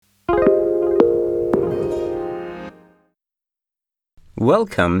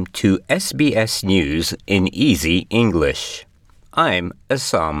Welcome to SBS News in Easy English. I'm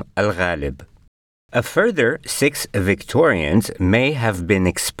Assam Al-Ghalib. A further 6 Victorians may have been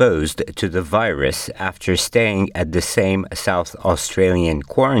exposed to the virus after staying at the same South Australian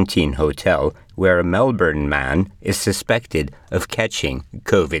quarantine hotel where a Melbourne man is suspected of catching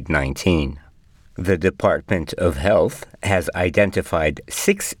COVID-19. The Department of Health has identified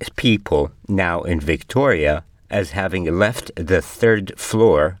 6 people now in Victoria as having left the 3rd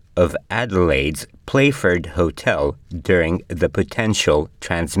floor of Adelaide's Playford Hotel during the potential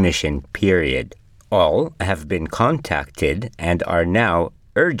transmission period. All have been contacted and are now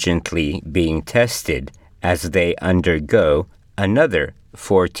urgently being tested as they undergo another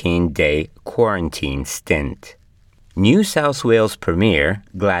 14-day quarantine stint. New South Wales Premier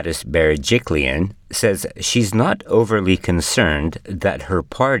Gladys Berejiklian says she's not overly concerned that her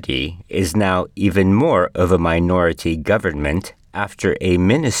party is now even more of a minority government after a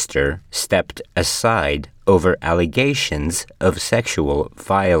minister stepped aside over allegations of sexual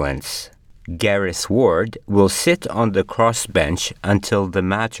violence. Gareth Ward will sit on the crossbench until the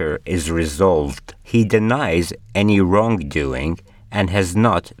matter is resolved. He denies any wrongdoing and has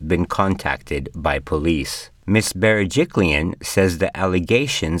not been contacted by police. Ms. Berejiklian says the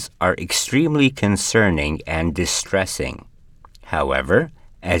allegations are extremely concerning and distressing. However,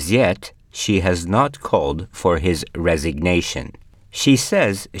 as yet, she has not called for his resignation. She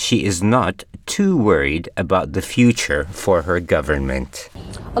says she is not too worried about the future for her government.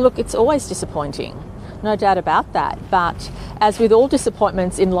 Look, it's always disappointing, no doubt about that. But as with all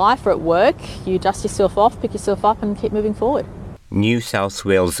disappointments in life or at work, you dust yourself off, pick yourself up and keep moving forward. New South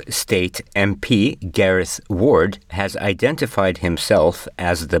Wales State MP Gareth Ward has identified himself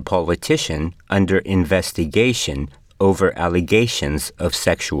as the politician under investigation over allegations of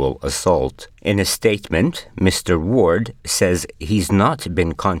sexual assault. In a statement, Mr. Ward says he's not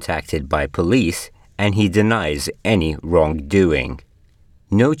been contacted by police and he denies any wrongdoing.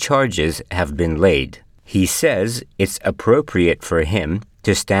 No charges have been laid. He says it's appropriate for him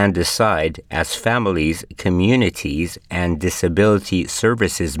to stand aside as Families, Communities and Disability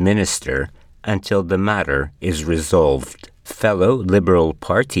Services Minister until the matter is resolved. Fellow Liberal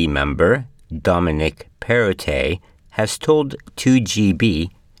Party member Dominic Perrottet has told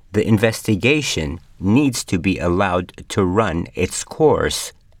 2GB the investigation needs to be allowed to run its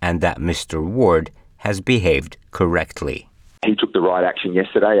course and that Mr. Ward has behaved correctly. He took the right action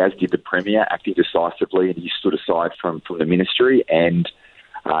yesterday, as did the Premier, acting decisively, and he stood aside from the Ministry and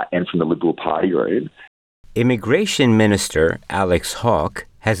from the Liberal Party room. Immigration Minister Alex Hawke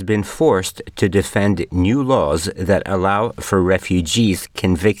has been forced to defend new laws that allow for refugees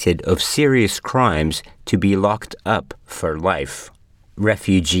convicted of serious crimes to be locked up for life.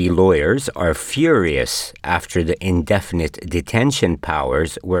 Refugee lawyers are furious after the indefinite detention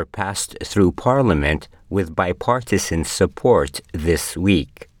powers were passed through Parliament with bipartisan support this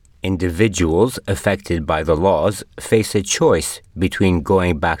week. Individuals affected by the laws face a choice between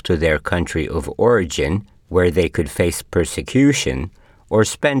going back to their country of origin, where they could face persecution, or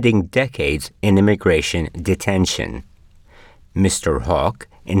spending decades in immigration detention. Mr. Hawke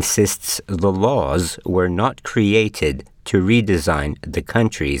insists the laws were not created to redesign the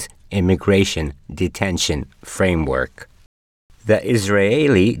country's immigration detention framework. The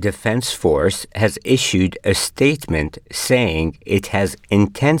Israeli Defense Force has issued a statement saying it has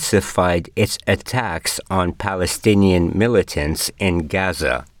intensified its attacks on Palestinian militants in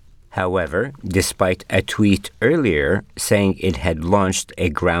Gaza. However, despite a tweet earlier saying it had launched a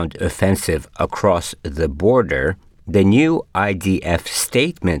ground offensive across the border, the new IDF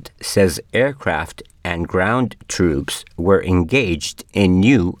statement says aircraft and ground troops were engaged in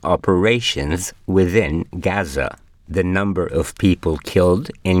new operations within Gaza. The number of people killed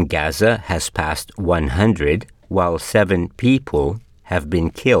in Gaza has passed 100, while 7 people have been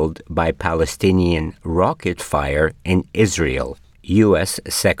killed by Palestinian rocket fire in Israel. U.S.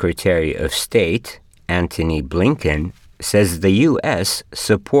 Secretary of State Antony Blinken says the U.S.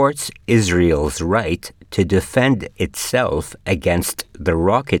 supports Israel's right to defend itself against the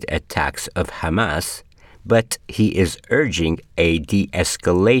rocket attacks of Hamas, but he is urging a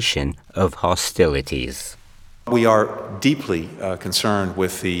de-escalation of hostilities. We are deeply concerned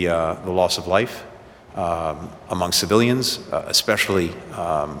with the loss of life among civilians, especially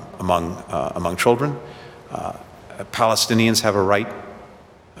among children. Palestinians have a right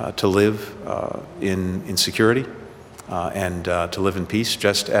to live in security and to live in peace,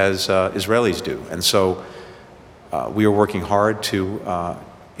 just as Israelis do. And so we are working hard to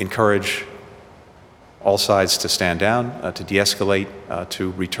encourage all sides to stand down, to de-escalate,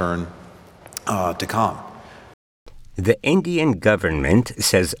 to return to calm. The Indian government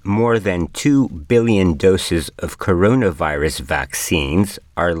says more than 2 billion doses of coronavirus vaccines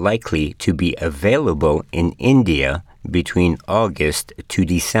are likely to be available in India between August to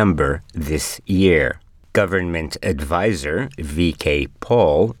December this year. Government advisor V.K.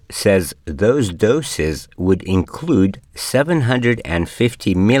 Paul says those doses would include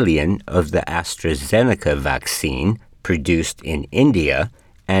 750 million of the AstraZeneca vaccine produced in India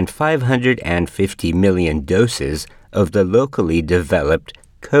and 550 million doses of the locally developed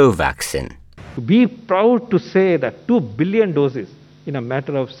Covaxin. Be proud to say that 2 billion doses in a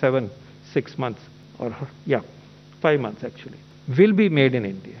matter of 6 months, or 5 months actually, will be made in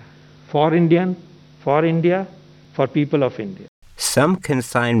India. For India, for people of India. Some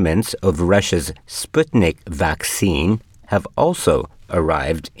consignments of Russia's Sputnik vaccine have also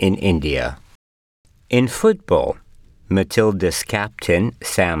arrived in India. In football, Matilda's captain,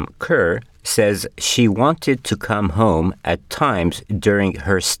 Sam Kerr, says she wanted to come home at times during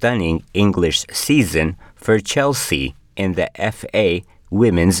her stunning English season for Chelsea in the FA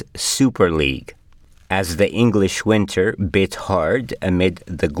Women's Super League. As the English winter bit hard amid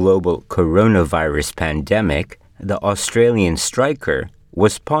the global coronavirus pandemic, the Australian striker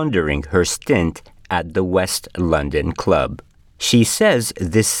was pondering her stint at the West London club. She says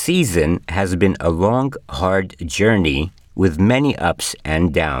this season has been a long, hard journey with many ups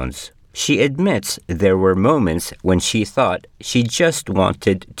and downs. She admits there were moments when she thought she just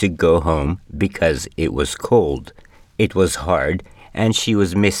wanted to go home because it was cold. It was hard, and she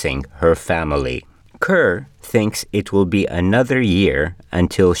was missing her family. Kerr thinks it will be another year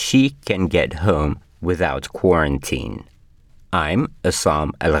until she can get home without quarantine. I'm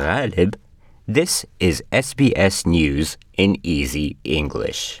Assam Al-Ghalib. This is SBS News in Easy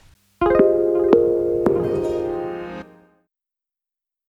English.